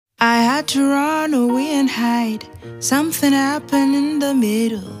I had to run away and hide. Something happened in the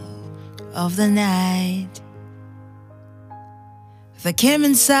middle of the night. I came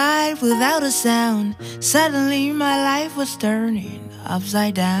inside without a sound. Suddenly my life was turning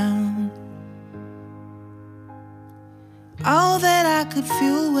upside down. All that I could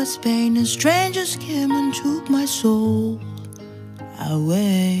feel was pain, and strangers came and took my soul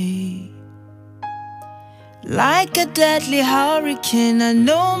away. Like a deadly hurricane, I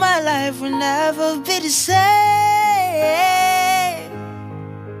know my life will never be the same.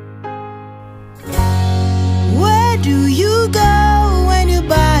 Where do you go when you're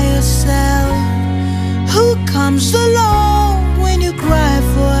by yourself? Who comes along when you cry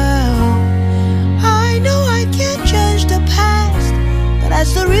for help? I know I can't change the past, but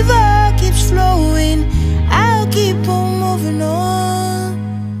as the river keeps flowing, I'll keep on moving on.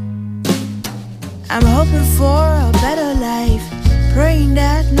 I'm hoping for a better life, praying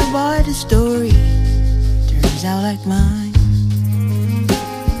that nobody's story turns out like mine.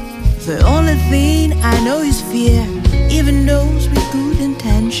 The only thing I know is fear, even those with good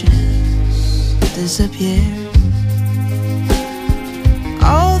intentions disappear.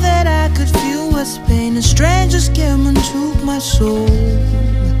 All that I could feel was pain, and strangers came and took my soul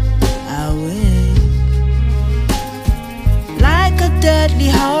away. Like a deadly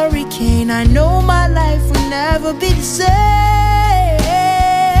hurricane, I know my life will never be the same.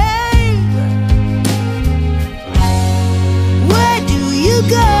 Where do you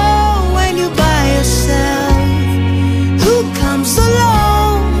go when you're by yourself? Who comes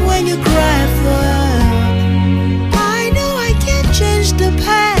along when you cry for help? I know I can't change the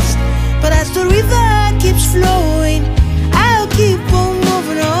past, but as the river keeps flowing, I'll keep on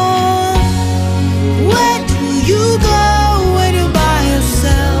moving on. Where do you go when you're by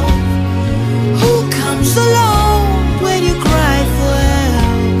yourself? Who comes along when you cry for help?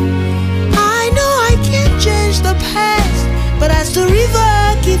 I know I can't change the past, but as the river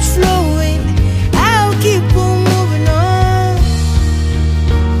keeps flowing, I'll keep on moving on.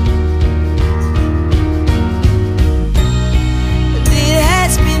 It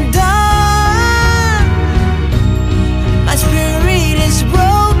has been done. My spirit is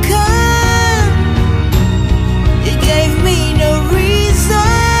broken. You gave me no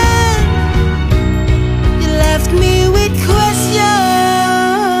reason. You left me with questions.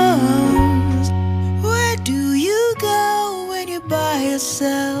 Where do you go when you're by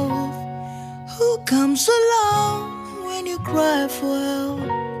yourself? Who comes along when you cry for help?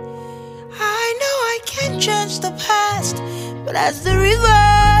 I know I can't change the past, but as the river,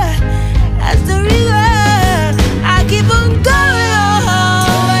 I keep on going on.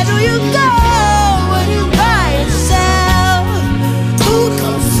 Where do you go when you're by yourself? Who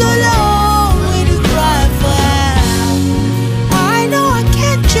comes along when you cry for help? I know I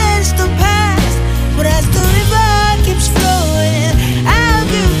can't change the past, but as the river keeps flowing, I'll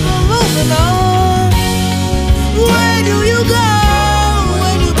keep on moving on. Where do you go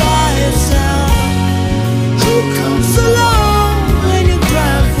when you're by yourself? Who comes along when you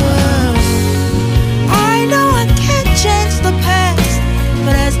cry for help? I know I can't change the past,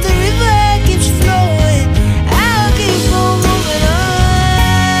 but as the river keeps flowing, I'll keep on moving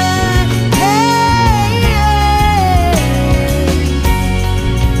on. Hey,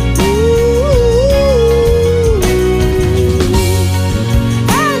 ooh,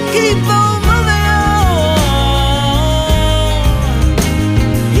 I'll keep on moving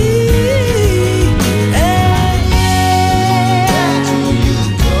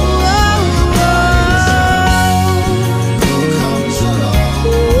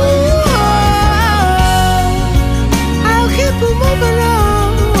I'll keep on moving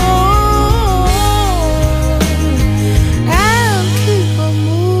on. I'll keep on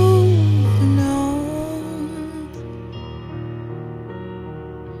moving on.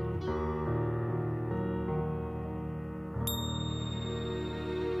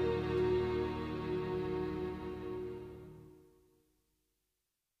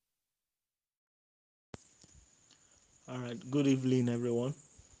 All right, good evening, everyone.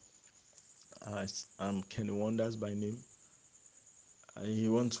 I'm Kenny Wonders by name. I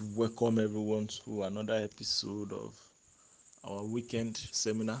want to welcome everyone to another episode of our weekend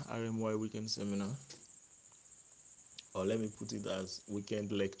seminar, RMY weekend seminar, or let me put it as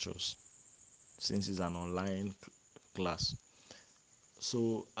weekend lectures, since it's an online class.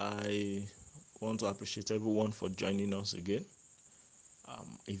 So I want to appreciate everyone for joining us again.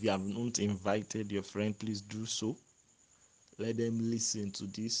 If you have not invited your friend, please do so. Let them listen to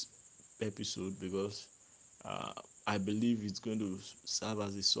this episode because I believe it's going to serve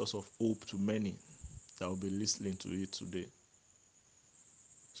as a source of hope to many that will be listening to it today.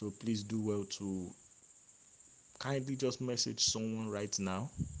 So please do well to kindly just message someone right now.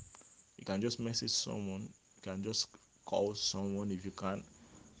 You can just message someone, you can just call someone if you can,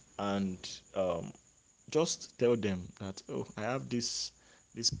 and just tell them that, oh, I have this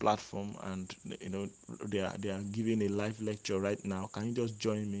platform, and they are giving a live lecture right now. Can you just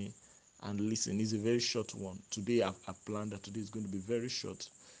join me and listen? It's a very short one. Today I've planned that today is going to be very short,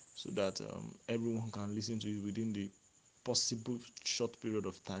 so that everyone can listen to it within the possible short period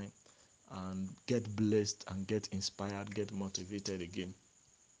of time and get blessed and get inspired, get motivated again.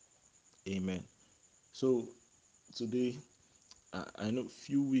 Amen. So today, I know a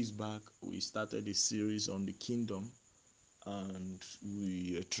few weeks back we started a series on the kingdom, and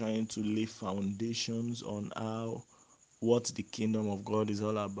we are trying to lay foundations on how what the kingdom of God is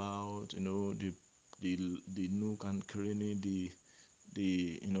all about. The nook and cranny, the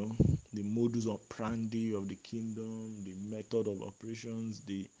the modus operandi of the kingdom, the method of operations,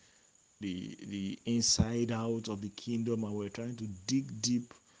 the inside out of the kingdom, and we're trying to dig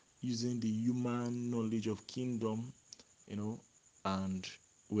deep using the human knowledge of kingdom, you know, and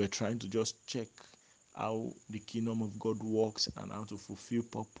we're trying to just check how the kingdom of God works and how to fulfill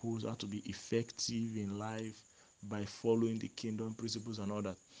purpose, how to be effective in life by following the kingdom principles and all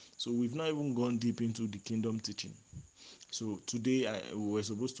that. So we've not even gone deep into the kingdom teaching. So today we were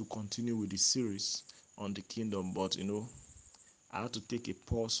supposed to continue with the series on the kingdom, but I had to take a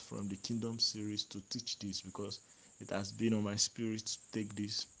pause from the kingdom series to teach this because it has been on my spirit to take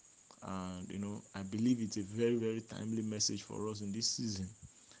this. And I believe it's a very, very timely message for us in this season,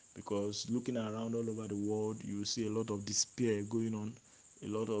 because looking around all over the world, you see a lot of despair going on, a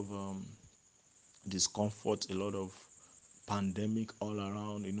lot of discomfort, a lot of pandemic all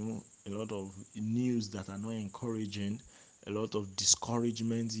around, a lot of news that are not encouraging, a lot of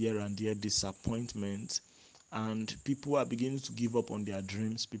discouragement here and there, disappointment, and people are beginning to give up on their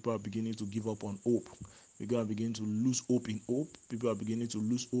dreams. People are beginning to give up on hope. People are beginning to lose hope in hope. People are beginning to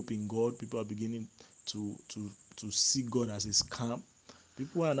lose hope in God. People are beginning to see God as a scam.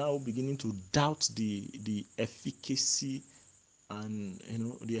 People are now beginning to doubt the efficacy and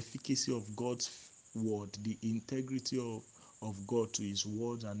the efficacy of God's word, the integrity of God to his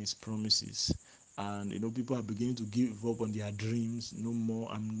words and his promises. And people are beginning to give up on their dreams. No more,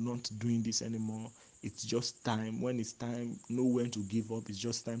 I'm not doing this anymore. It's just time. When it's time, know when to give up. It's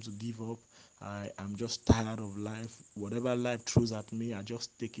just time to give up. I'm just tired of life. Whatever life throws at me, I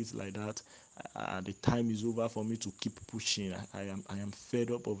just take it like that. The time is over for me to keep pushing. I am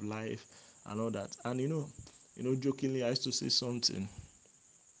fed up of life and all that. And jokingly, I used to say something.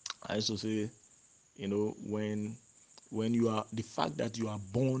 I used to say, when you are, the fact that you are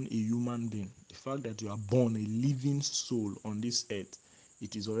born a human being, the fact that you are born a living soul on this earth,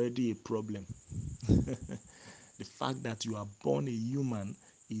 it is already a problem. The fact that you are born a human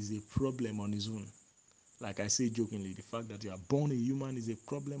is a problem on its own. Like I say jokingly, the fact that you are born a human is a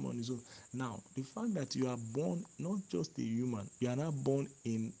problem on its own. Now, the fact that you are born not just a human, you are now born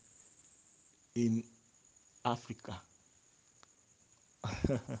in Africa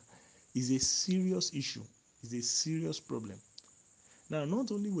is a serious issue. Is a serious problem. Now,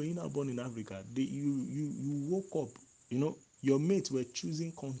 not only were you not born in Africa, you woke up. Your mates were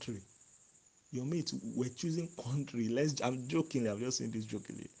choosing country. Your mates were choosing country. I'm jokingly. I'm just saying this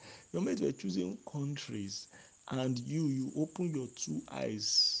jokingly. Your mates were choosing countries, and you open your two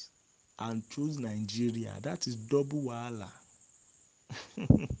eyes and chose Nigeria. That is double wahala.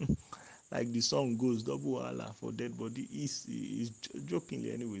 Like the song goes, double wahala for dead body. Is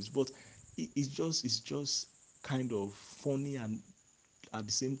jokingly, anyways, but it's just kind of funny, and at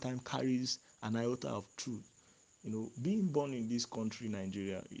the same time carries an iota of truth. Being born in this country,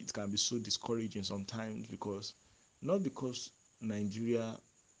 Nigeria, it can be so discouraging sometimes, not because Nigeria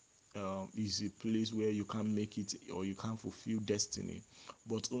is a place where you can't make it or you can't fulfill destiny,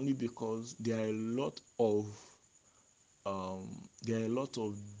 but only because there are a lot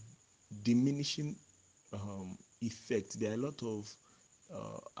of diminishing effects. There are a lot of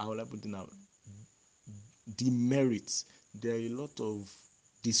how will I put it now, demerits. There are a lot of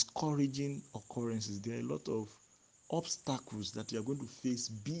discouraging occurrences. There are a lot of obstacles that you are going to face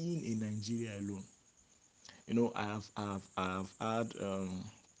being in Nigeria alone. I have had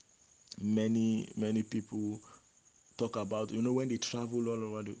many people talk about, when they travel all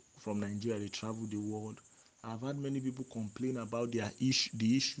over from Nigeria, they travel the world. I've had many people complain about the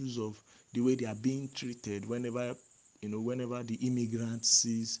issues of the way they are being treated whenever the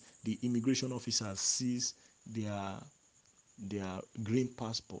immigration officer sees their green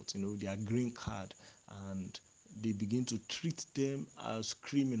passport, their green card, and they begin to treat them as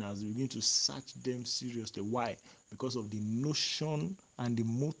criminals. They begin to search them seriously. Why? Because of the notion and the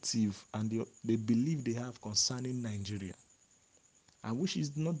motive and the belief they have concerning Nigeria, and which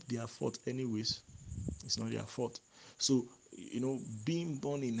is not their fault anyways. It's not their fault. So being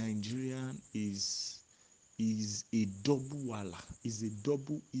born in Nigeria is a double wala, is a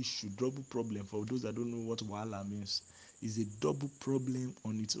double issue, double problem. For those that don't know what wala means, is a double problem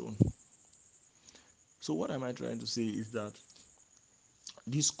on its own. So what am I trying to say is that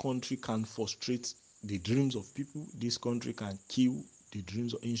this country can frustrate the dreams of people. This country can kill the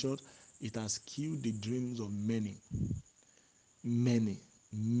dreams of, in short, it has killed the dreams of many. Many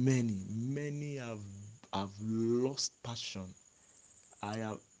have lost passion. I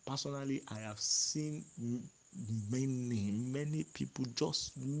have seen many people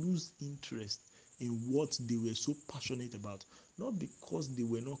just lose interest in what they were so passionate about, not because they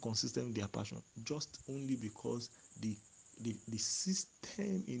were not consistent with their passion, just only because the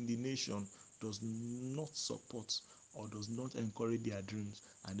system in the nation does not support or does not encourage their dreams,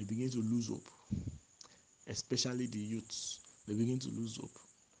 and they begin to lose hope. Especially the youths, they begin to lose hope,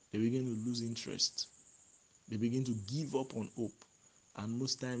 they begin to lose interest, they begin to give up on hope, and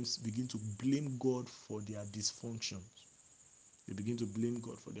most times begin to blame God for their dysfunctions. They begin to blame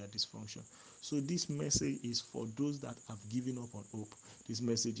God for their dysfunction. So this message is for those that have given up on hope. This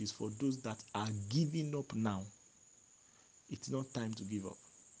message is for those that are giving up now. It's not time to give up.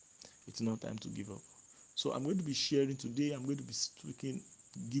 It's not time to give up. So I'm going to be sharing today. I'm going to be speaking,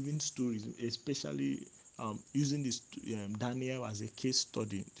 giving stories, especially using this Daniel as a case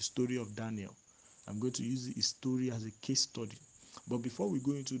study. The story of Daniel. I'm going to use his story as a case study. But before we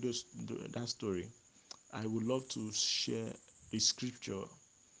go into that story, I would love to share a scripture.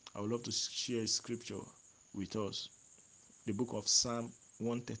 I would love to share a scripture with us. The book of Psalm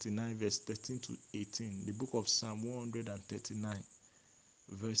 139, verse 13 to 18. The book of Psalm 139,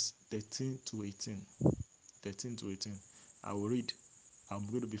 verse 13 to 18. 13 to 18. I will read. I'm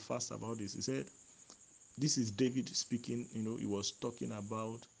going to be fast about this. He said, this is David speaking. He was talking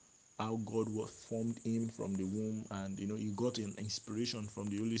about how God was formed him from the womb, and he got an inspiration from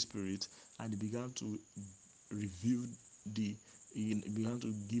the Holy Spirit, and he began to reveal he began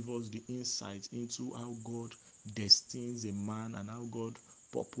to give us the insight into how God destines a man and how God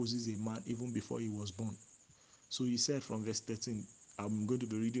purposes a man even before he was born. So he said from verse 13, I'm going to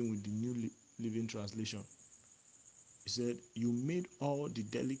be reading with the New Living Translation. He said, you made all the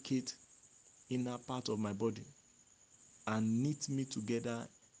delicate inner part of my body and knit me together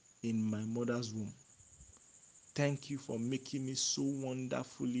in my mother's womb. Thank you for making me so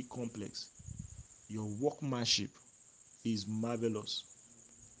wonderfully complex. Your workmanship is marvelous.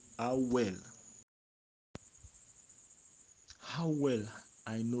 How well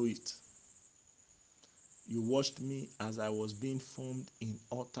I know it. You watched me as I was being formed in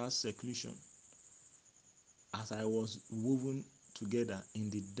utter seclusion, as I was woven together in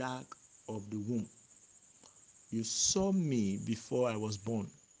the dark of the womb. You saw me before I was born.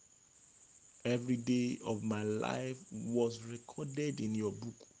 Every day of my life was recorded in your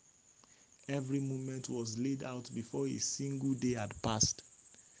book. Every moment was laid out before a single day had passed.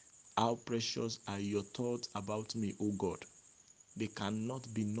 How precious are your thoughts about me, O God. They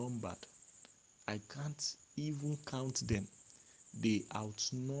cannot be numbered. I can't even count them. They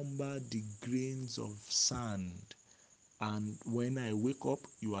outnumber the grains of sand. And when I wake up,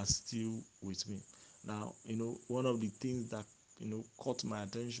 you are still with me. Now, one of the things that, caught my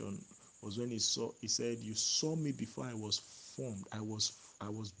attention was when he said, you saw me before I was formed. I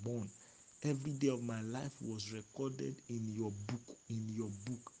was born. Every day of my life was recorded in your book, in your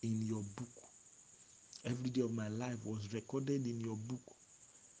book, in your book. Every day of my life was recorded in your book.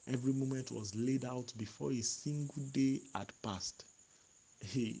 Every moment was laid out before a single day had passed.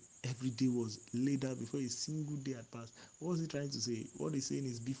 Every day was laid out before a single day had passed. What was he trying to say? What he's saying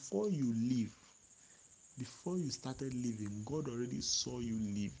is, before you live, before you started living, God already saw you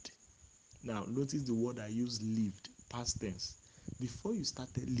lived. Now, notice the word I use, lived, past tense. Before you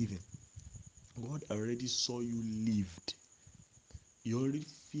started living, God already saw you lived. He already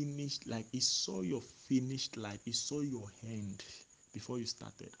finished, like he saw your finished life. He saw your end before you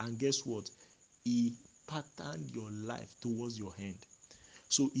started. And guess what? He patterned your life towards your end.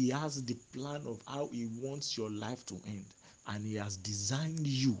 So he has the plan of how he wants your life to end. And he has designed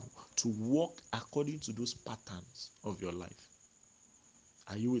you to walk according to those patterns of your life.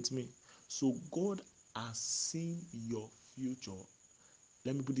 Are you with me? So God has seen your future.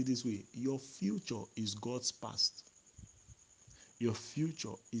 Let me put it this way. Your future is God's past. Your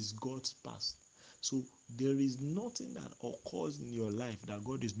future is God's past. So there is nothing that occurs in your life that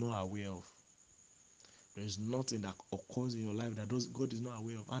God is not aware of. There is nothing that occurs in your life that God is not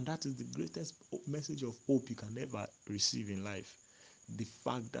aware of. And that is the greatest message of hope you can ever receive in life. the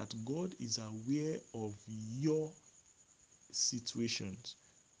fact that God is aware of your situations,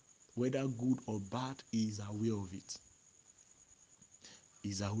 whether good or bad, He is aware of it. He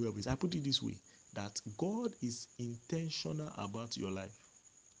is aware of it. I put it this way, that God is intentional about your life.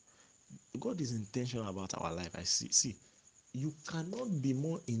 God is intentional about our life. I see, you cannot be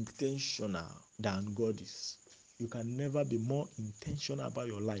more intentional than God is. You can never be more intentional about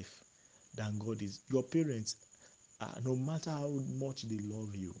your life than God is. Your parents, no matter how much they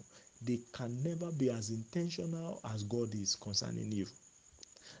love you, they can never be as intentional as God is concerning you.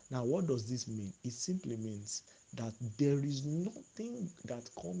 Now, what does this mean? It simply means that there is nothing that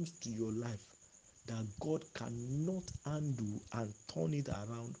comes to your life that God cannot undo and turn it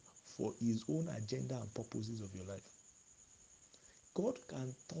around for His own agenda and purposes of your life. God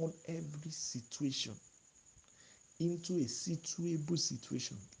can turn every situation into a situable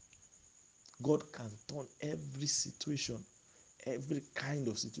situation. God can turn every situation, every kind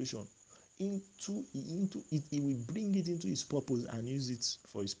of situation into it. He will bring it into His purpose and use it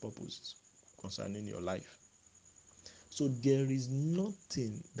for His purposes concerning your life. So there is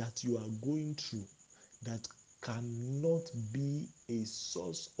nothing that you are going through that cannot be a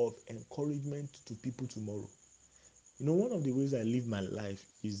source of encouragement to people tomorrow. One of the ways I live my life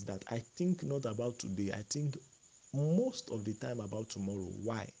is that I think not about today. I think most of the time about tomorrow.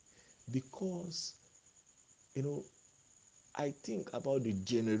 Why? Because, I think about the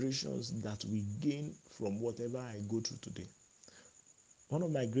generations that we gain from whatever I go through today. One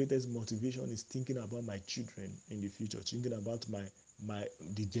of my greatest motivation is thinking about my children in the future, thinking about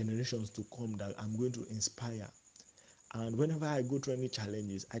the generations to come that I'm going to inspire. And whenever I go through any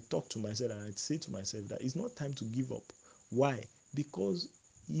challenges, I talk to myself and I say to myself that it's not time to give up. Why? Because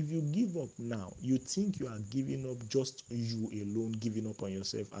if you give up now, you think you are giving up, just you alone giving up on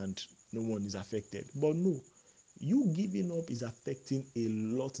yourself and no one is affected. But no, you giving up is affecting a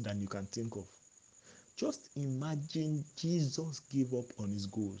lot than you can think of. Just imagine Jesus gave up on his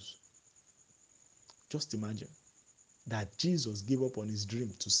goals. Just imagine that Jesus gave up on his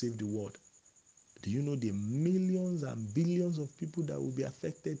dream to save the world. Do you know the millions and billions of people that will be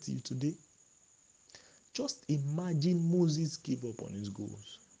affected to you today? Just imagine Moses gave up on his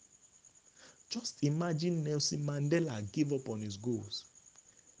goals. Just imagine Nelson Mandela gave up on his goals.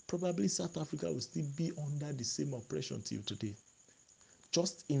 Probably South Africa will still be under the same oppression till today.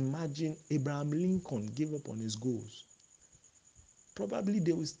 Just imagine Abraham Lincoln gave up on his goals. Probably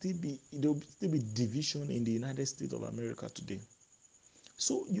there will still be division in the United States of America today.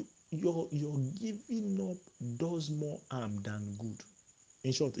 So your giving up does more harm than good.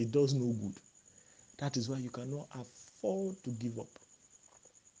 In short, it does no good. That is why you cannot afford to give up.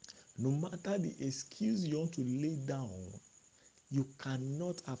 No matter the excuse you want to lay down, you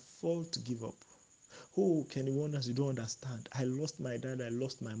cannot afford to give up. Oh, Kenny Wonders, you don't understand. I lost my dad, I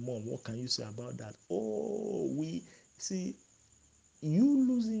lost my mom. What can you say about that? Oh, we see, you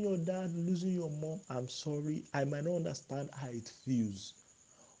losing your dad, losing your mom, I'm sorry. I might not understand how it feels.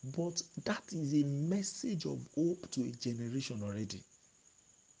 But that is a message of hope to a generation already.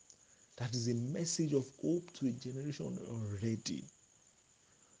 That is a message of hope to a generation already.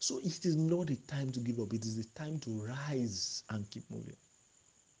 So it is not a time to give up. It is the time to rise and keep moving.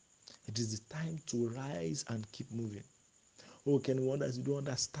 It is the time to rise and keep moving. Oh, Kenny Wonders, you don't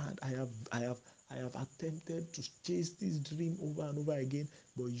understand. I have attempted to chase this dream over and over again,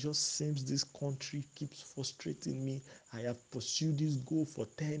 but it just seems this country keeps frustrating me. I have pursued this goal for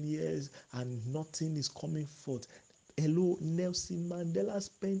 10 years and nothing is coming forth. Hello, Nelson Mandela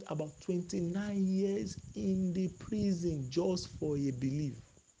spent about 29 years in the prison just for a belief.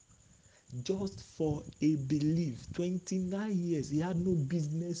 Just for a belief. 29 years. He had no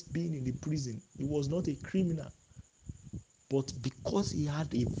business being in the prison. He was not a criminal. But because he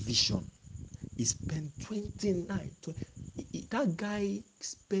had a vision, he spent 29. That guy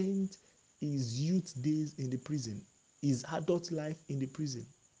spent his youth days in the prison, his adult life in the prison.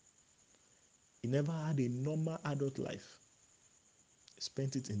 He never had a normal adult life. He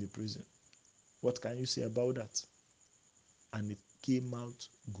spent it in the prison. What can you say about that? And it came out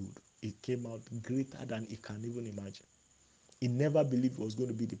good. It came out greater than he can even imagine. He never believed he was going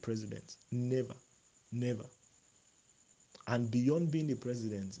to be the president. Never. Never. And beyond being the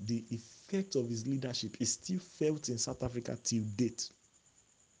president, the effect of his leadership is still felt in South Africa till date.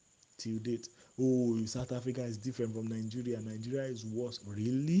 Till date. Oh, South Africa is different from Nigeria. Nigeria is worse.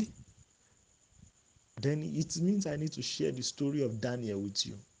 Really? Then it means I need to share the story of Daniel with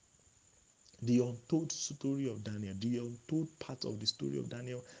you. The untold story of Daniel. The untold part of the story of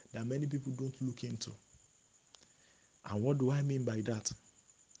Daniel that many people don't look into. And what do I mean by that?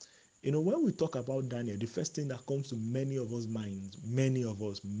 When we talk about Daniel, the first thing that comes to many of us minds,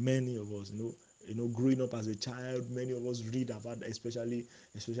 growing up as a child, many of us read about, especially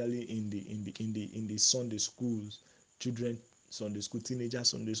in the Sunday schools, children Sunday school, teenager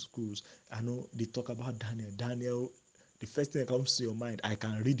Sunday schools. I know they talk about Daniel. Daniel, the first thing that comes to your mind, I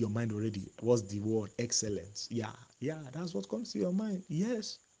can read your mind already. What's the word? Excellence. Yeah, that's what comes to your mind.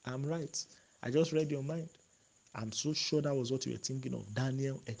 Yes, I'm right. I just read your mind. I'm so sure that was what you were thinking of.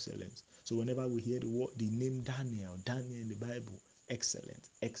 Daniel, excellence. So whenever we hear the name Daniel in the Bible, excellent,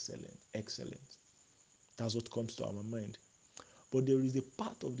 excellent, excellent. That's what comes to our mind. But there is a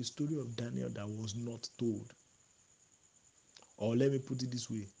part of the story of Daniel that was not told. Or let me put it this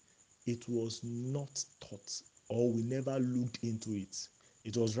way, it was not taught, or we never looked into it.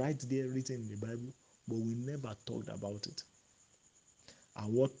 It was right there written in the Bible, but we never talked about it.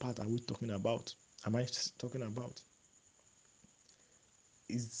 And what part are we talking about? Am I talking about?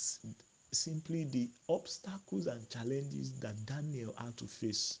 Is simply the obstacles and challenges that Daniel had to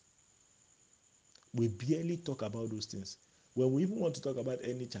face. We barely talk about those things. When we even want to talk about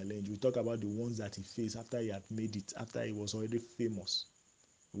any challenge, we talk about the ones that he faced after he had made it, after he was already famous.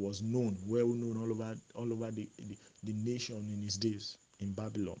 He was known, well known all over the nation in his days in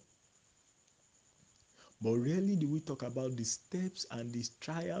Babylon. But rarely do we talk about the steps and the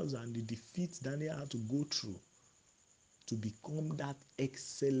trials and the defeats Daniel had to go through to become that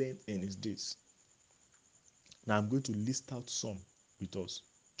excellent in his days. Now I'm going to list out some with us.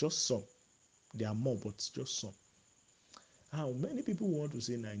 Just some. There are more, but just some. How many people want to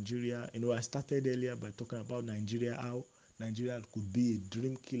say Nigeria? I started earlier by talking about Nigeria, how Nigeria could be a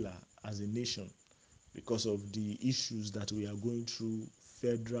dream killer as a nation because of the issues that we are going through,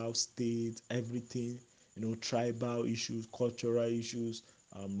 federal, state, everything, tribal issues, cultural issues,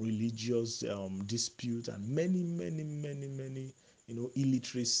 religious disputes, and many, many, many, many,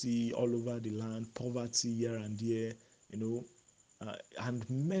 illiteracy all over the land, poverty here and there, and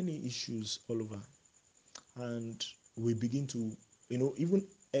many issues all over. And we begin to, even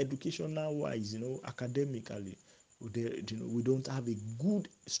educational wise, academically, we don't have a good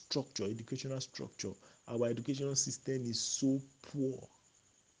structure, educational structure. Our educational system is so poor,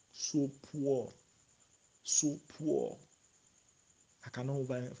 so poor, so poor. I cannot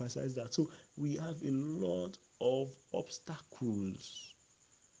overemphasize that. So we have a lot of obstacles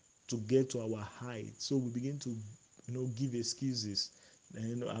to get to our height. So we begin to, give excuses.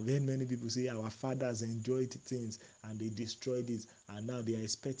 And I've heard many people say our fathers enjoyed things and they destroyed it, and now they are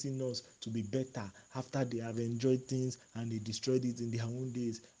expecting us to be better after they have enjoyed things and they destroyed it in their own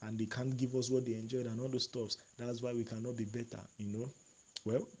days, and they can't give us what they enjoyed and all those stuff. That's why we cannot be better.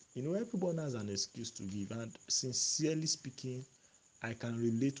 Well, everyone has an excuse to give, and sincerely speaking, I can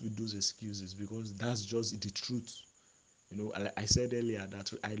relate with those excuses because that's just the truth. I said earlier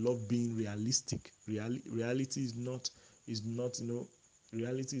that I love being realistic. Reality is not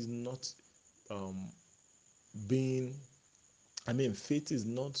reality is not um being faith is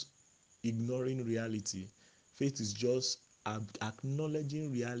not ignoring reality. Faith is just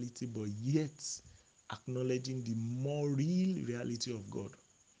acknowledging reality, but yet acknowledging the more real reality of God.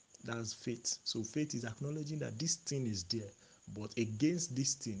 That's faith. So faith is acknowledging that this thing is there, but against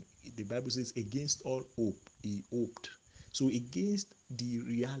this thing, the Bible says, against all hope, he hoped. So against the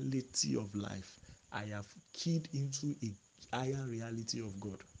reality of life, I have keyed into a higher reality of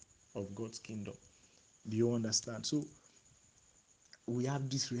God, of God's kingdom. Do you understand? So we have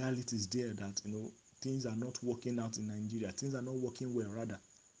these realities there that things are not working out in Nigeria. Things are not working well, rather,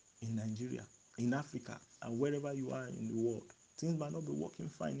 in Nigeria, in Africa, and wherever you are in the world. Things might not be working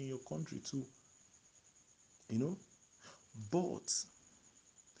fine in your country too. But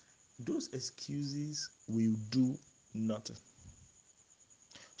those excuses will do nothing.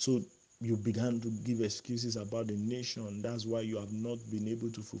 So you began to give excuses about the nation. That's why you have not been able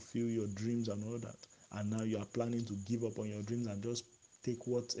to fulfill your dreams and all that. And now you are planning to give up on your dreams and just take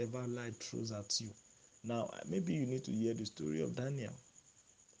whatever life throws at you. Now, maybe you need to hear the story of Daniel.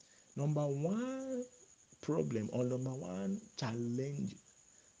 Number one problem, or number one challenge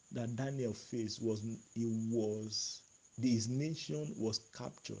that Daniel faced was his nation was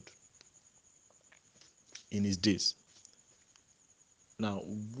captured in his days. Now,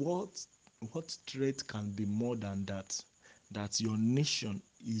 what threat can be more than that? That your nation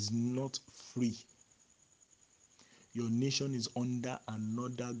is not free. Your nation is under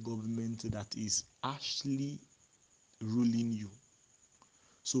another government that is actually ruling you.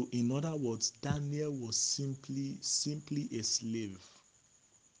 So, in other words, Daniel was simply a slave.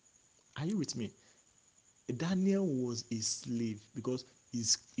 Are you with me? Daniel was a slave because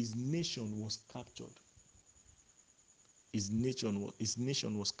his nation was captured. his nation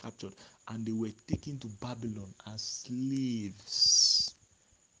was captured, and they were taken to Babylon as slaves.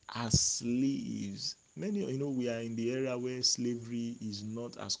 As slaves. Many, we are in the era where slavery is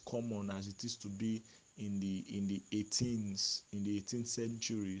not as common as it is to be in the 18th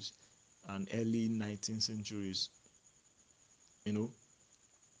centuries and early 19th centuries. You know,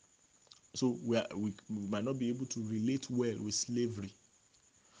 so we might not be able to relate well with slavery,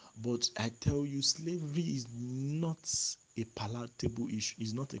 but I tell you, slavery is not a palatable issue.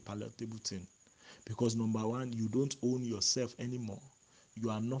 It's not a palatable thing, because number one, you don't own yourself anymore. You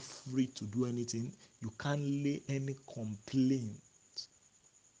are not free to do anything. You can't lay any complaint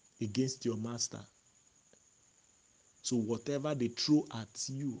against your master. So whatever they throw at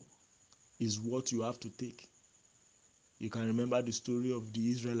you is what you have to take. You can remember the story of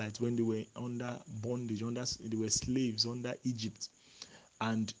the Israelites when they were under bondage, they were slaves under Egypt.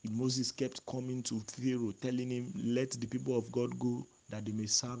 And Moses kept coming to Pharaoh, telling him, let the people of God go, that they may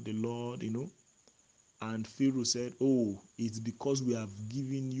serve the Lord, And Pharaoh said, oh, it's because we have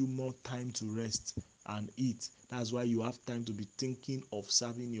given you more time to rest and eat. That's why you have time to be thinking of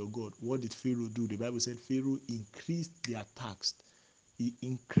serving your God. What did Pharaoh do? The Bible said Pharaoh increased their tax. He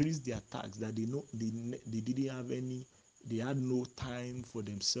increased their tax, that they didn't have any, they had no time for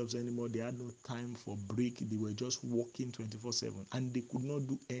themselves anymore. They had no time for break. They were just working 24/7, and they could not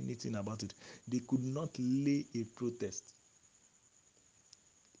do anything about it. They could not lay a protest.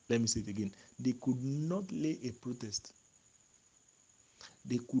 Let me say it again. They could not lay a protest.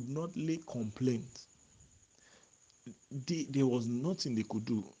 They could not lay complaint. There was nothing they could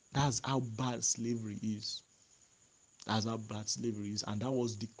do. That's how bad slavery is. That's how bad slavery is. And that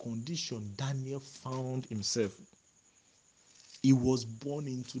was the condition Daniel found himself. He was born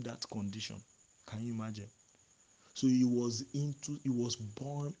into that condition. Can you imagine? So he was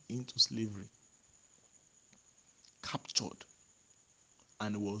born into slavery, captured,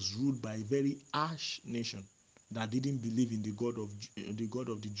 and was ruled by a very harsh nation that didn't believe in the God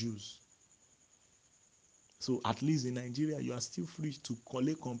of the Jews. So at least in Nigeria, you are still free to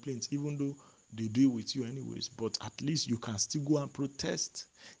collect complaints, even though they deal with you anyways. But at least you can still go and protest.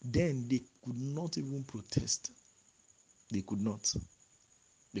 Then they could not even protest. They could not.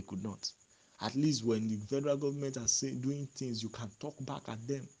 They could not. At least when the federal government are doing things, you can talk back at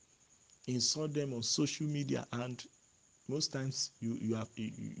them, insult them on social media, and most times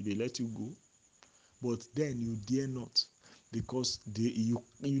they let you go. But then you dare not, because you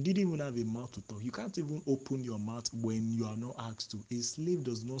didn't even have a mouth to talk. You can't even open your mouth when you are not asked to. A slave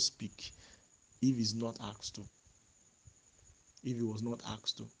does not speak if he's not asked to. If he was not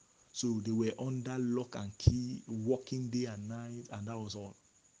asked to. So they were under lock and key, working day and night, and that was all.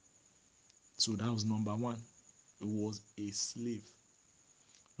 So that was number one. He was a slave.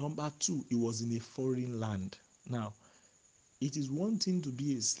 Number two, he was in a foreign land. Now, it is one thing to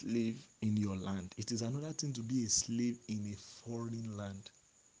be a slave in your land. It is another thing to be a slave in a foreign land.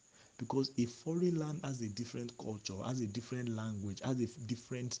 Because a foreign land has a different culture, has a different language, has a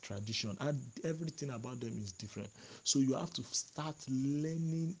different tradition, and everything about them is different. So you have to start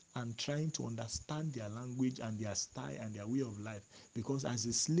learning and trying to understand their language and their style and their way of life. Because as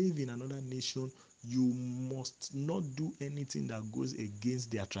a slave in another nation, you must not do anything that goes against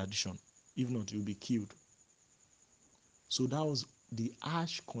their tradition. If not, you'll be killed. So that was the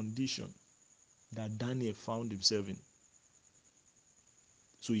harsh condition that Daniel found himself in.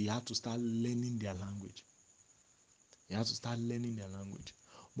 So he had to start learning their language. He had to start learning their language.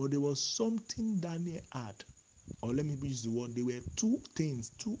 But there was something Daniel had, or let me use the word, there were two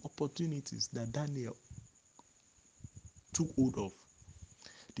opportunities that Daniel took hold of.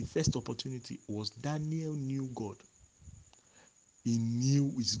 The first opportunity was Daniel knew God. He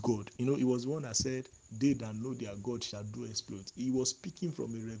knew his God. He was the one that said, they that know their God shall do exploits. He was speaking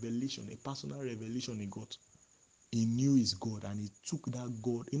from a revelation, a personal revelation he got. He knew his God, and he took that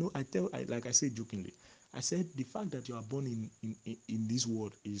God. Like I said jokingly, I said the fact that you are born in this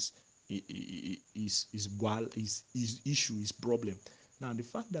world is issue, is problem. Now the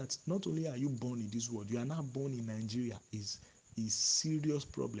fact that not only are you born in this world, you are now born in Nigeria is serious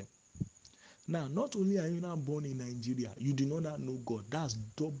problem. Now not only are you now born in Nigeria, you do not know God. That's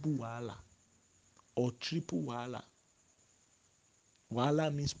double wahala or triple wahala.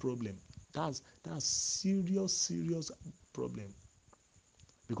 Wahala means problem. That's serious problem,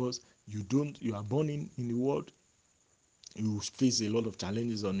 because you are born in the world, you face a lot of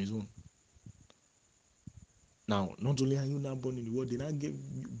challenges on his own. Now, not only are you now born in the world,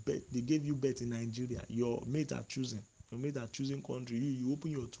 they gave you birth in Nigeria. Your mates are choosing country. You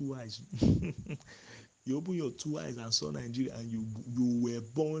open your two eyes. You open your two eyes and saw Nigeria, and you were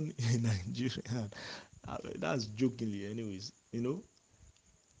born in Nigeria. That's jokingly, anyways,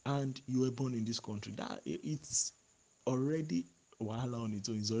 and you were born in this country. It's already wahala on its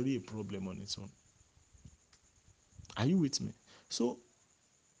own. It's already a problem on its own. Are you with me? So,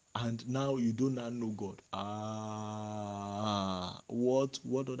 and now you do not know God. What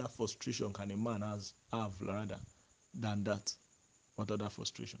other frustration can a man have rather than that? What other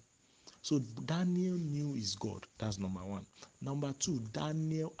frustration? So Daniel knew his God. That's number one. Number two,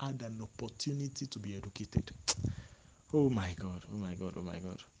 Daniel had an opportunity to be educated. Oh my God, oh my God, oh my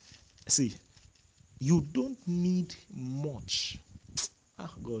God. See, you don't need much.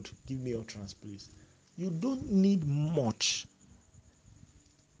 God, give me utterance, please. You don't need much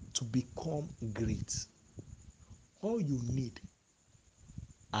to become great. All you need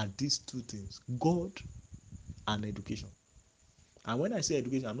are these two things: God and education. And when I say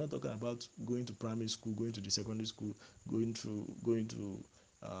education, I'm not talking about going to primary school, going to the secondary school, going to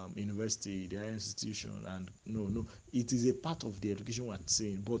university, the higher institution, and no, it is a part of the education we're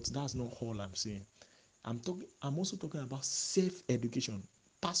saying, but that's not all I'm saying. I'm also talking about self-education,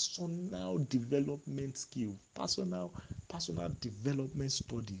 personal development skill, personal development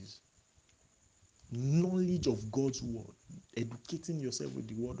studies, knowledge of God's word, educating yourself with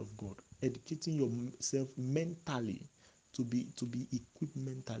the word of God, educating yourself mentally to be equipped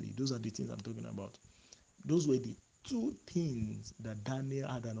mentally. Those are the things I'm talking about. Those were the two things that Daniel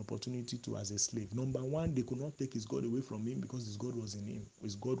had an opportunity to as a slave. Number one, they could not take his God away from him because his God was in him.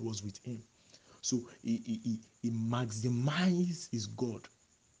 His God was with him. So he maximized his God.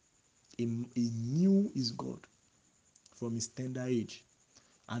 He knew his God from his tender age.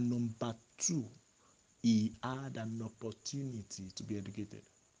 And number two, he had an opportunity to be educated.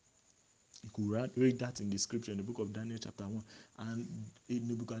 You could read that in the scripture in the book of Daniel chapter 1. And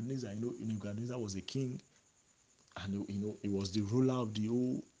Nebuchadnezzar, Nebuchadnezzar was a king, and he was the ruler of the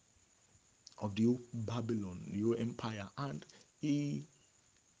whole Babylon, the whole empire, and he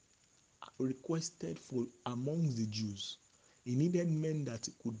requested for amongst the Jews. He needed men that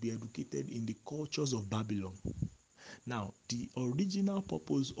could be educated in the cultures of Babylon. Now, the original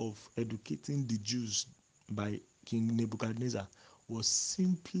purpose of educating the Jews by King Nebuchadnezzar was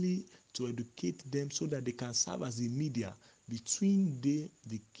simply to educate them so that they can serve as a media between the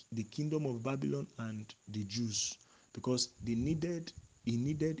kingdom of Babylon and the Jews, because he needed a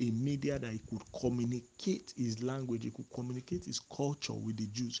media that he could communicate his language, he could communicate his culture with the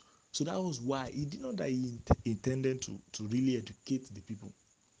Jews. So that was why he did not that he intended to really educate the people.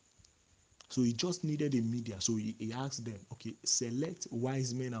 So he just needed a media. So he asked them, okay, select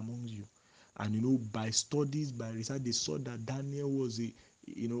wise men among you. And by studies, by research, they saw that Daniel was he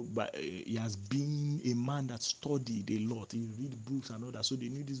has been a man that studied a lot. He read books and all that. So they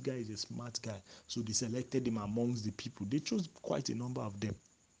knew this guy is a smart guy. So they selected him amongst the people. They chose quite a number of them.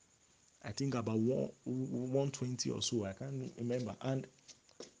 I think about 120 or so. I can't remember. And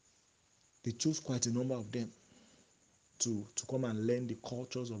they chose quite a number of them to come and learn the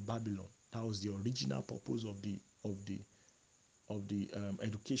cultures of Babylon. That was the original purpose of the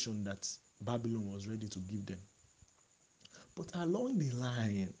education that Babylon was ready to give them. But along the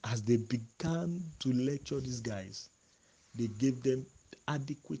line, as they began to lecture these guys, they gave them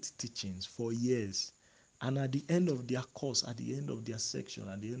adequate teachings for years. And at the end of their course, at the end of their section,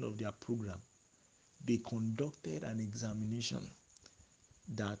 at the end of their program, they conducted an examination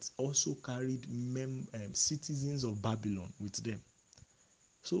that also carried citizens of Babylon with them.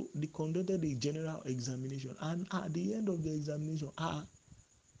 So they conducted a general examination, and at the end of the examination,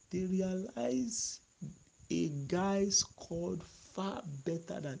 they realized a guy scored far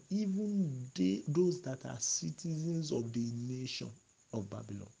better than even those that are citizens of the nation of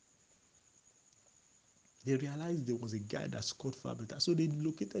Babylon. They realized there was a guy that scored far better. So they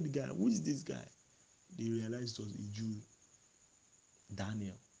located the guy. Who is this guy? They realized it was a Jew,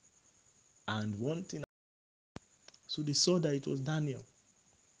 Daniel. And one thing, so they saw that it was Daniel.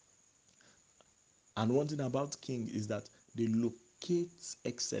 And one thing about king is that they locate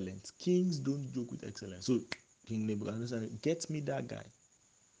excellence. Kings don't joke with excellence. So King Nebuchadnezzar, get me that guy.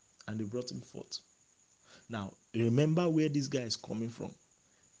 And they brought him forth. Now, remember where this guy is coming from.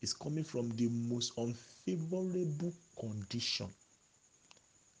 He's coming from the most unfavorable condition.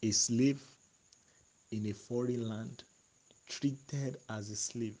 A slave in a foreign land, treated as a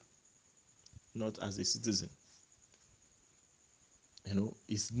slave, not as a citizen.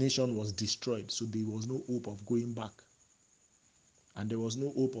 His nation was destroyed, so there was no hope of going back. And there was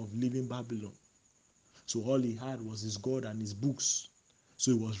no hope of leaving Babylon. So all he had was his God and his books.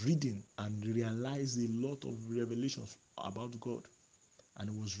 So he was reading and realized a lot of revelations about God. And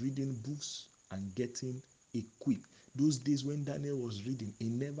he was reading books and getting equipped. Those days when Daniel was reading, he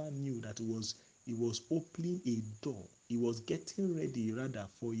never knew that it was He was opening a door. He was getting ready, rather,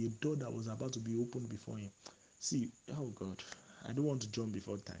 for a door that was about to be opened before him. See, oh God, I don't want to jump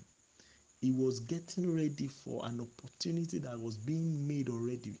before time. He was getting ready for an opportunity that was being made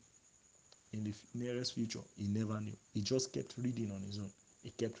already in the nearest future. He never knew. He just kept reading on his own. He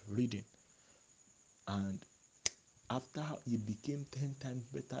kept reading. And after he became 10 times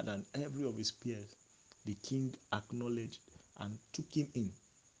better than every of his peers, the king acknowledged and took him in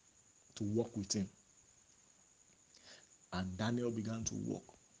to work with him. And Daniel began to work.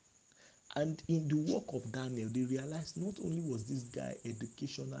 And in the work of Daniel, they realized not only was this guy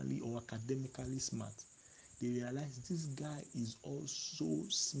educationally or academically smart, they realized this guy is also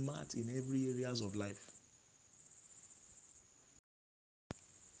smart in every areas of life.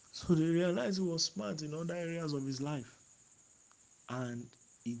 So they realized he was smart in other areas of his life. And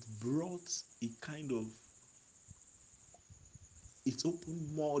it brought a kind of, it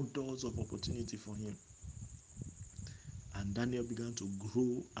opened more doors of opportunity for him. And Daniel began to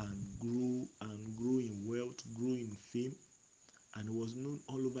grow and grow and grow in wealth, grow in fame, and was known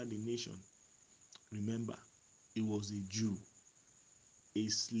all over the nation. Remember, he was a Jew, a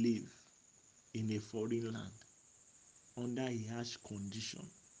slave in a foreign land, under a harsh condition,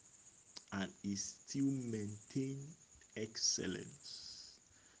 and he still maintained excellence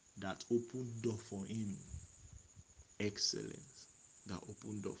that opened door for him. Excellence that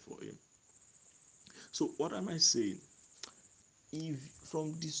opened door for him. So what am I saying? If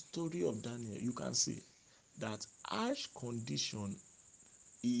from the story of Daniel, you can see that harsh condition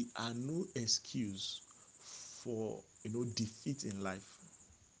are no excuse for defeat in life.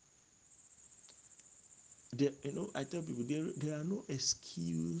 I tell people there are no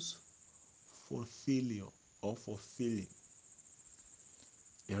excuse for failure or for failing.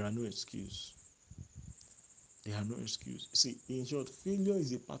 There are no excuse. There are no excuse. See, in short, failure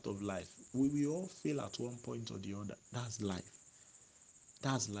is a part of life. We will all fail at one point or the other. That's life.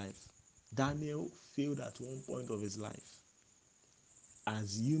 That's life. Daniel failed at one point of his life.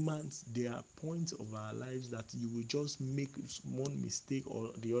 As humans, there are points of our lives that you will just make one mistake or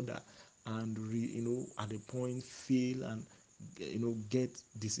the other, and at the point fail and get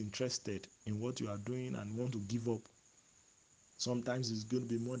disinterested in what you are doing and want to give up. Sometimes it's going to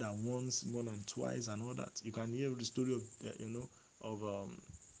be more than once, more than twice, and all that. You can hear the story of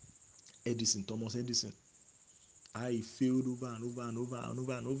Edison, Thomas Edison. I failed over and over and over and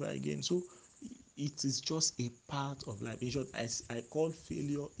over and over again. So it is just a part of life. In short, I call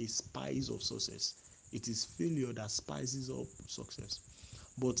failure a spice of success. It is failure that spices up success.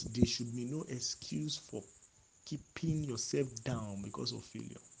 But there should be no excuse for keeping yourself down because of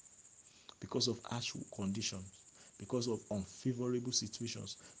failure, because of harsh conditions, because of unfavorable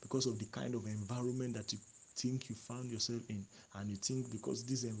situations, because of the kind of environment that you think you found yourself in, and you think because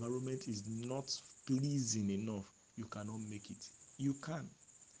this environment is not pleasing enough, you cannot make it. You can.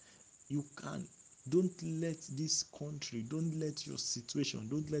 You can. Don't let this country, don't let your situation,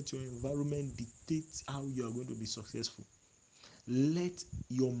 don't let your environment dictate how you are going to be successful. Let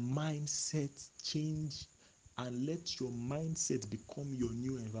your mindset change, and let your mindset become your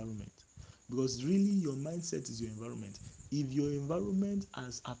new environment. Because really, your mindset is your environment. If your environment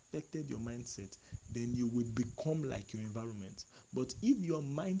has affected your mindset, then you will become like your environment. But if your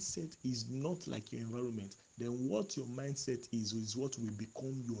mindset is not like your environment, then what your mindset is what will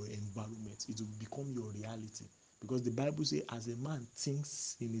become your environment. It will become your reality. Because the Bible says, as a man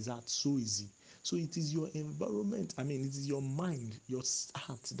thinks in his heart, so is he. So it is your environment, it is your mind, your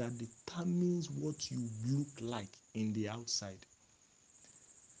heart that determines what you look like in the outside.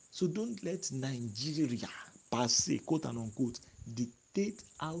 So don't let Nigeria, per se, quote and unquote, dictate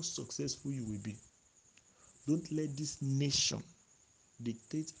how successful you will be. Don't let this nation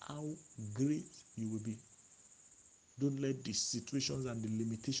dictate how great you will be. Don't let the situations and the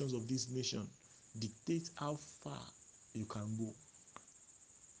limitations of this nation dictate how far you can go.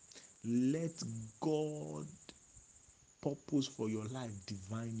 Let God purpose for your life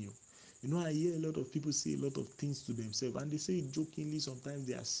divine you. I hear a lot of people say a lot of things to themselves, and they say it jokingly. Sometimes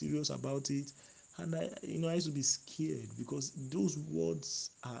they are serious about it, and I used to be scared, because those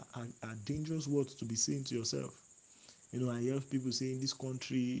words are dangerous words to be saying to yourself. I hear people saying this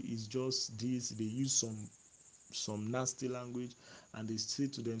country is just this. They use some nasty language, and they say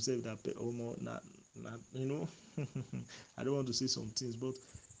to themselves that I don't want to say some things, but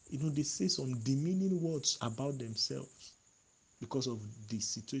they say some demeaning words about themselves because of the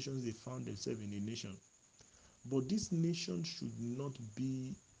situations they found themselves in the nation. But this nation should not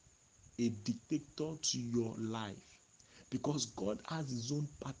be a dictator to your life, because God has his own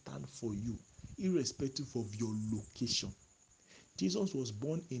pattern for you, irrespective of your location. Jesus was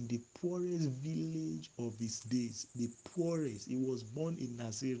born in the poorest village of his days. The poorest. He was born in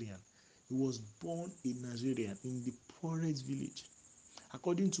Nazarene. He was born in Nazarene, in the poorest village.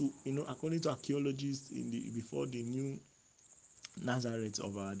 According to archaeologists before the new Nazareth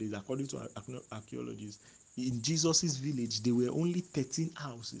of our days, according to archaeologists, in Jesus' village, there were only 13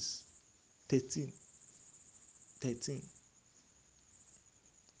 houses. 13. 13.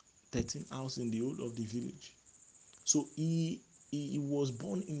 13 houses in the whole of the village. So he was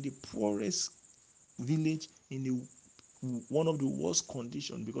born in the poorest village, in one of the worst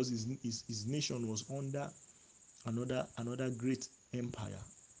conditions, because his nation was under another great empire.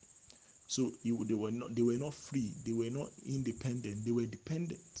 So they were not free, they were not independent, they were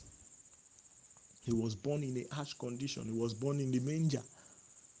dependent. He was born in a harsh condition. He was born in the manger.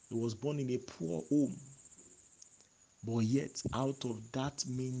 He was born in a poor home. But yet, out of that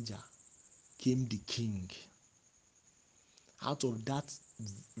manger came the king. Out of that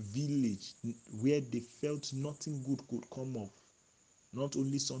village where they felt nothing good could come up, not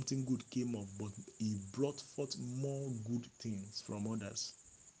only something good came up, but he brought forth more good things from others.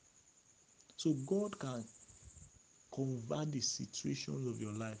 So God can convert the situations of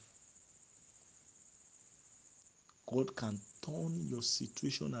your life. God can turn your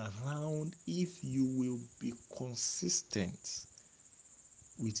situation around if you will be consistent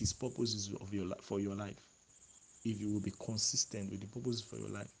with his purposes of your life, for your life. If you will be consistent with the purposes for your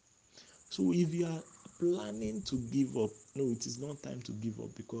life. So if you are planning to give up, no, it is not time to give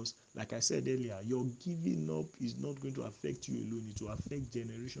up, because like I said earlier, your giving up is not going to affect you alone. It will affect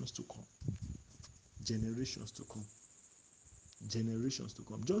generations to come. Generations to come. Generations to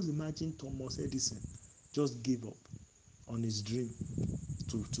come. Just imagine Thomas Edison just gave up on his dream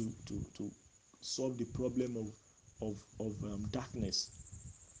to solve the problem of darkness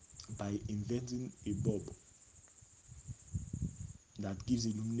by inventing a bulb that gives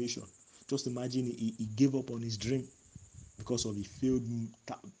illumination. Just imagine he gave up on his dream because of he failed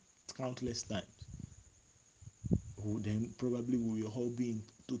countless times. Then probably we will all be in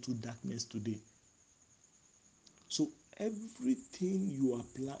total darkness today. So everything you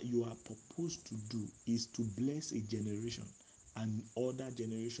are proposed to do is to bless a generation and other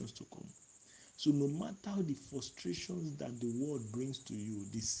generations to come. So no matter the frustrations that the world brings to you,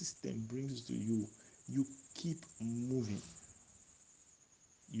 the system brings to you, you keep moving.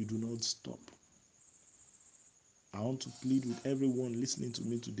 You do not stop. I want to plead with everyone listening to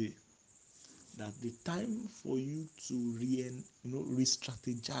me today that the time for you to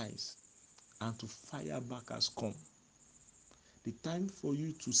re-strategize and to fire back has come. The time for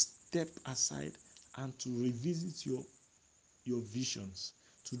you to step aside and to revisit your visions,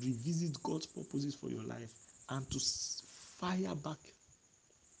 to revisit God's purposes for your life, and to fire back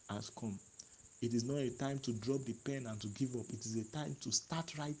has come. It is not a time to drop the pen and to give up. It is a time to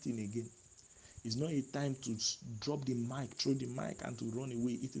start writing again. It's not a time to drop the mic, throw the mic, and to run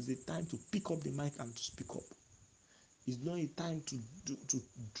away. It is a time to pick up the mic and to speak up. It's not a time to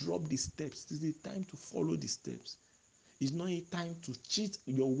drop the steps. It is a time to follow the steps. It's not a time to cheat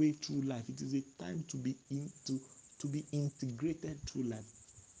your way through life. It is a time to be integrated through life.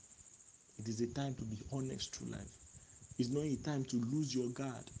 It is a time to be honest through life. It's not a time to lose your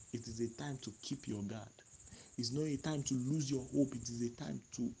guard. It is a time to keep your guard. It's not a time to lose your hope. It is a time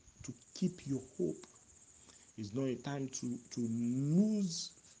to keep your hope. It's not a time to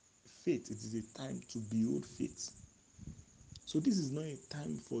lose faith. It is a time to build faith. So this is not a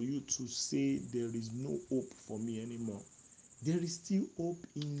time for you to say there is no hope for me anymore. There is still hope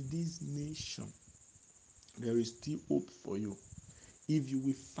in this nation. There is still hope for you. If you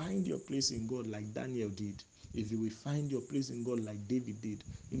will find your place in God like Daniel did, if you will find your place in God like David did,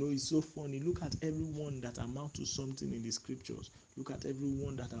 it's so funny. Look at everyone that amount to something in the scriptures. Look at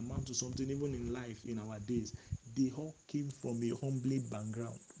everyone that amount to something even in life in our days. They all came from a humbling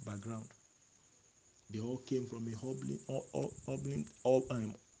background. They all came from a humbly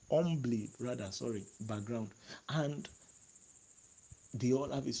background, and they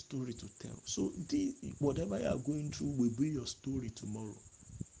all have a story to tell. So whatever you are going through will be your story tomorrow.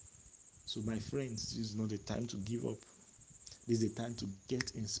 So my friends, this is not a time to give up. This is a time to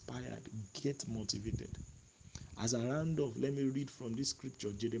get inspired, get motivated. As I round off, let me read from this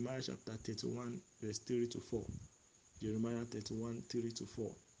scripture, Jeremiah chapter 31, verse 3 to 4. Jeremiah 31, 3 to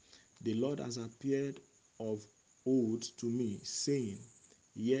 4. The Lord has appeared of old to me, saying,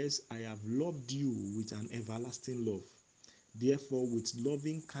 yes, I have loved you with an everlasting love. Therefore, with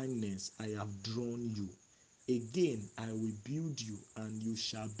loving kindness I have drawn you. Again, I will build you, and you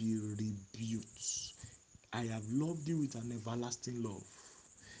shall be rebuilt. I have loved you with an everlasting love.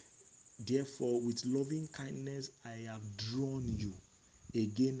 Therefore, with loving kindness I have drawn you.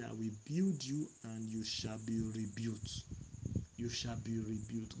 Again, I will build you, and you shall be rebuilt. You shall be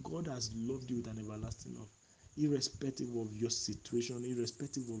rebuilt. God has loved you with an everlasting love, irrespective of your situation,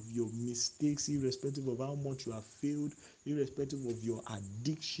 irrespective of your mistakes, irrespective of how much you have failed, irrespective of your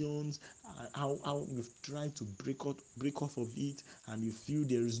addictions, how you've tried to break off of it, and you feel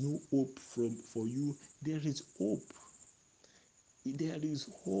there is no hope for you. There is hope. There is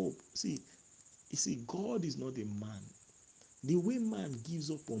hope. See, God is not a man. The way man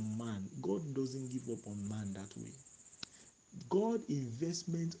gives up on man, God doesn't give up on man that way. God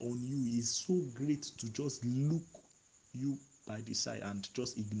investment on you is so great to just look you by the side and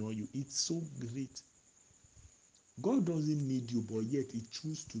just ignore you. It's so great. God doesn't need you, but yet he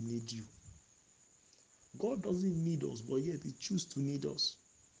chooses to need you. God doesn't need us, but yet he chooses to need us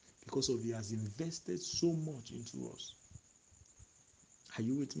because of he has invested so much into us. Are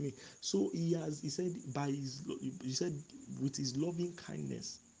you with me? So he said he said with his loving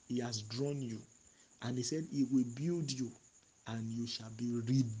kindness he has drawn you, and he said he will build you, and you shall be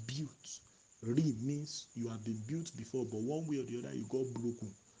rebuilt. Means you have been built before, but one way or the other you got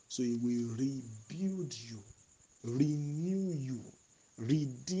broken. So he will rebuild you, renew you,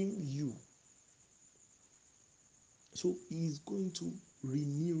 redeem you. So he is going to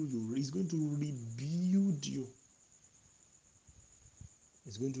renew you, he's going to rebuild you.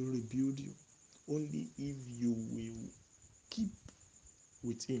 He's going to rebuild you. Only if you will keep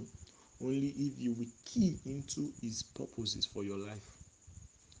with him, only if you will key into his purposes for your life,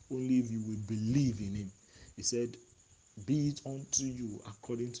 only if you will believe in him. He said, be it unto you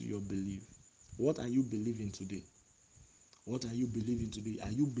according to your belief. What are you believing today? What are you believing today?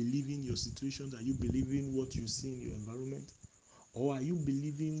 Are you believing your situations? Are you believing what you see in your environment? Or are you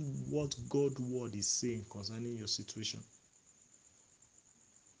believing what God's word is saying concerning your situation?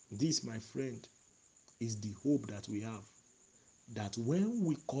 This, my friend, is the hope that we have. That when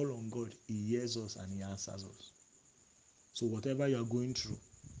we call on God, he hears us and he answers us. So whatever you are going through,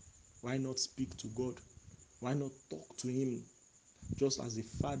 why not speak to God? Why not talk to him? Just as a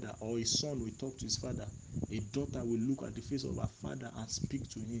father or a son will talk to his father, a daughter will look at the face of her father and speak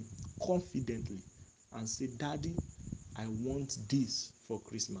to him confidently and say, Daddy, I want this for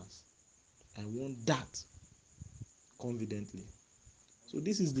Christmas. I want that, confidently. So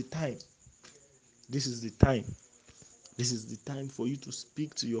this is the time. This is the time. This is the time for you to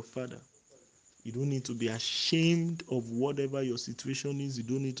speak to your father. You don't need to be ashamed of whatever your situation is. You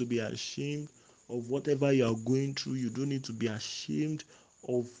don't need to be ashamed of whatever you are going through. You don't need to be ashamed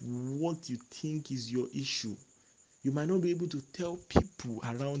of what you think is your issue. You might not be able to tell people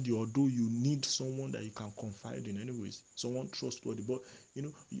around you, although you need someone that you can confide in anyways, someone trustworthy. But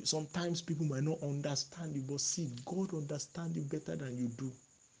sometimes people might not understand you, but see, God understands you better than you do.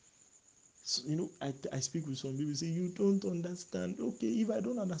 So, I speak with some people, say, you don't understand. Okay, if I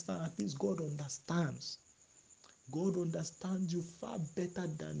don't understand, at least God understands. God understands you far better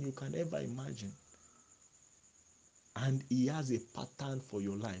than you can ever imagine. And he has a pattern for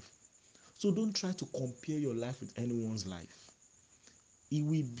your life. So don't try to compare your life with anyone's life. He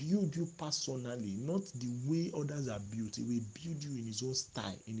will build you personally, not the way others are built. He will build you in his own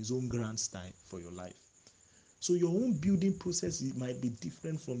style, in his own grand style for your life. So your own building process, it might be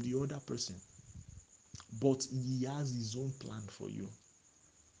different from the other person, but he has his own plan for you.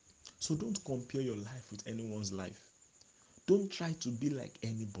 So don't compare your life with anyone's life. Don't try to be like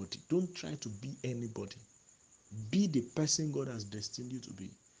anybody. Don't try to be anybody. Be the person God has destined you to be.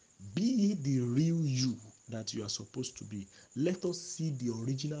 Be the real you that you are supposed to be. Let us see the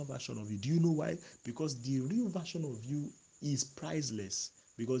original version of you. Do you know why? Because the real version of you is priceless,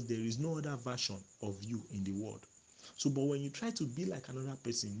 because there is no other version of you in the world. So, but when you try to be like another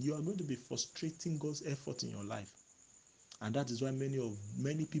person, you are going to be frustrating God's effort in your life. And that is why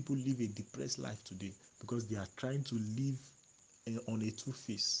many people live a depressed life today, because they are trying to live on a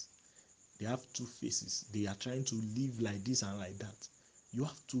two-face. They have two faces. They are trying to live like this and like that. You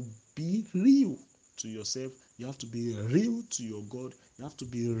have to be real to yourself. You have to be real to your God. You have to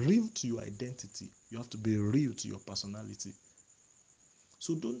be real to your identity. You have to be real to your personality.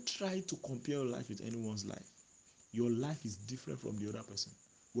 So don't try to compare your life with anyone's life. Your life is different from the other person.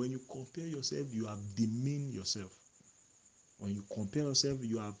 When you compare yourself, you have demeaned yourself. When you compare yourself,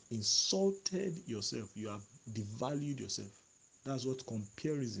 you have insulted yourself. You have devalued yourself. That's what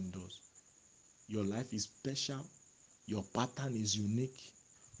comparison does. Your life is special. Your pattern is unique.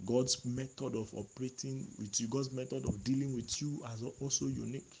 God's method of operating with you, God's method of dealing with you is also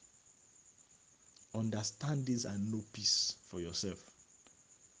unique. Understand this and know peace for yourself.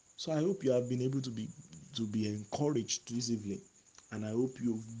 So I hope you have been able to be encouraged this evening. And I hope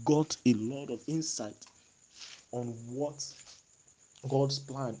you've got a lot of insight on what God's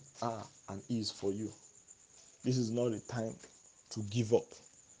plan are and is for you. This is not a time to give up.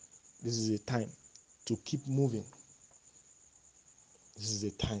 This is a time to keep moving. This is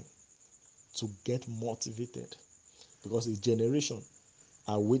a time to get motivated, because a generation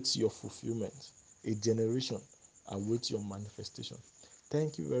awaits your fulfillment. A generation awaits your manifestation.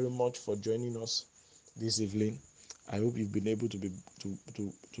 Thank you very much for joining us this evening. I hope you've been able to be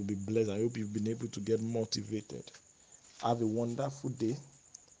blessed. I hope you've been able to get motivated. Have a wonderful day.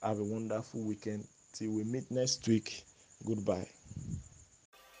 Have a wonderful weekend. Till we meet next week. Goodbye.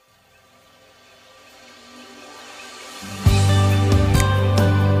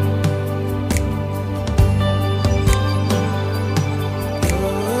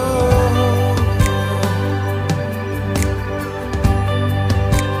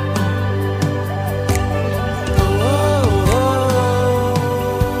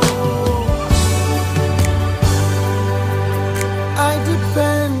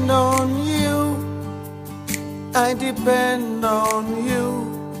 I depend on you.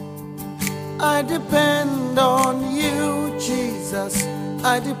 I depend on you, Jesus.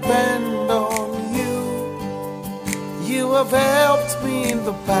 I depend on you. You have helped me in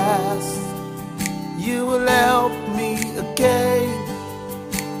the past. You will help me again.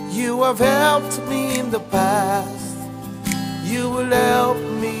 You have helped me in the past. You will help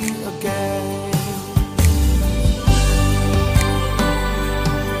me again.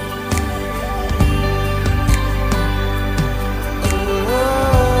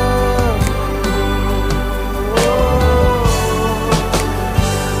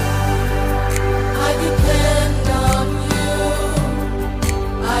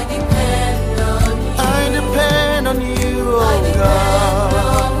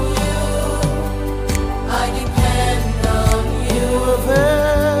 I depend on you.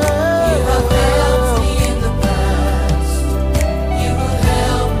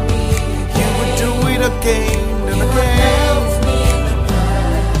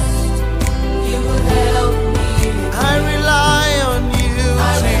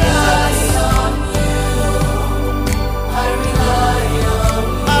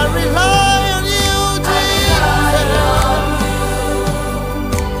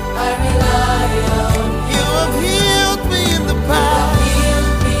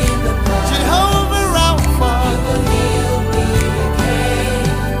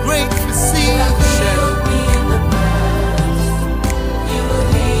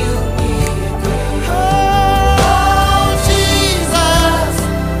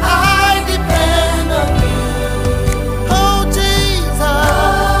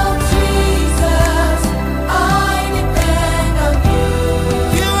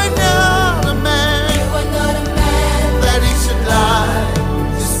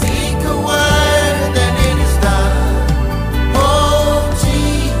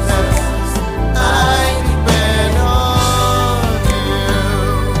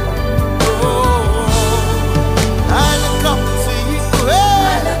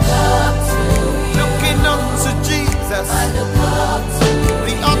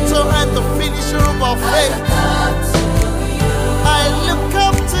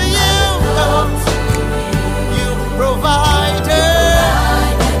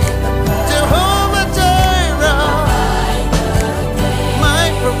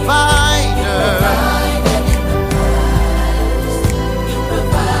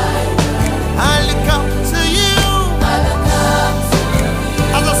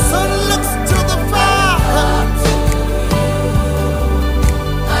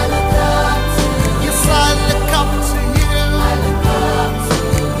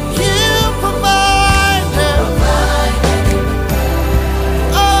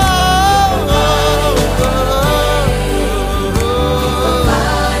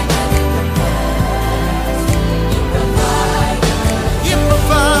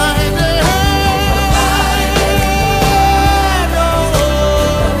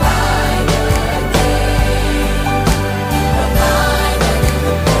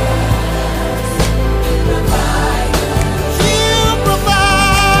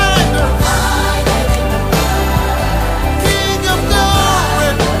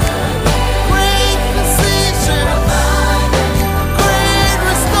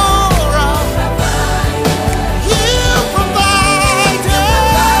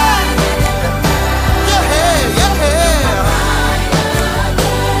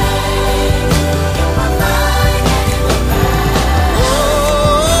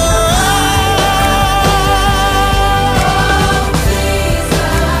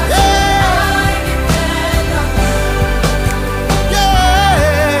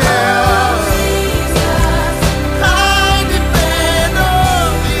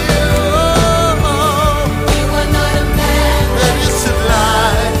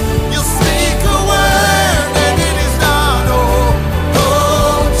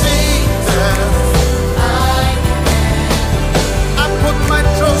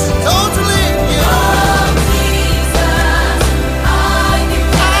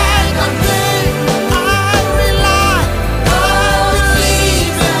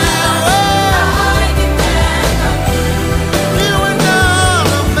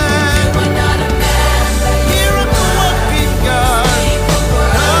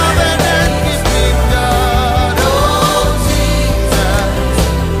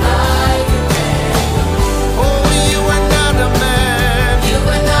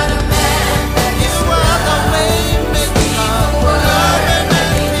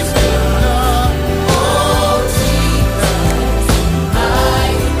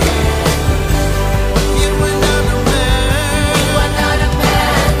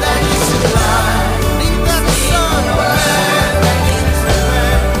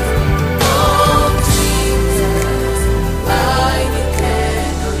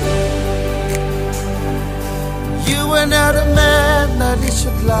 another man that he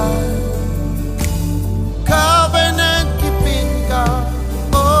should love.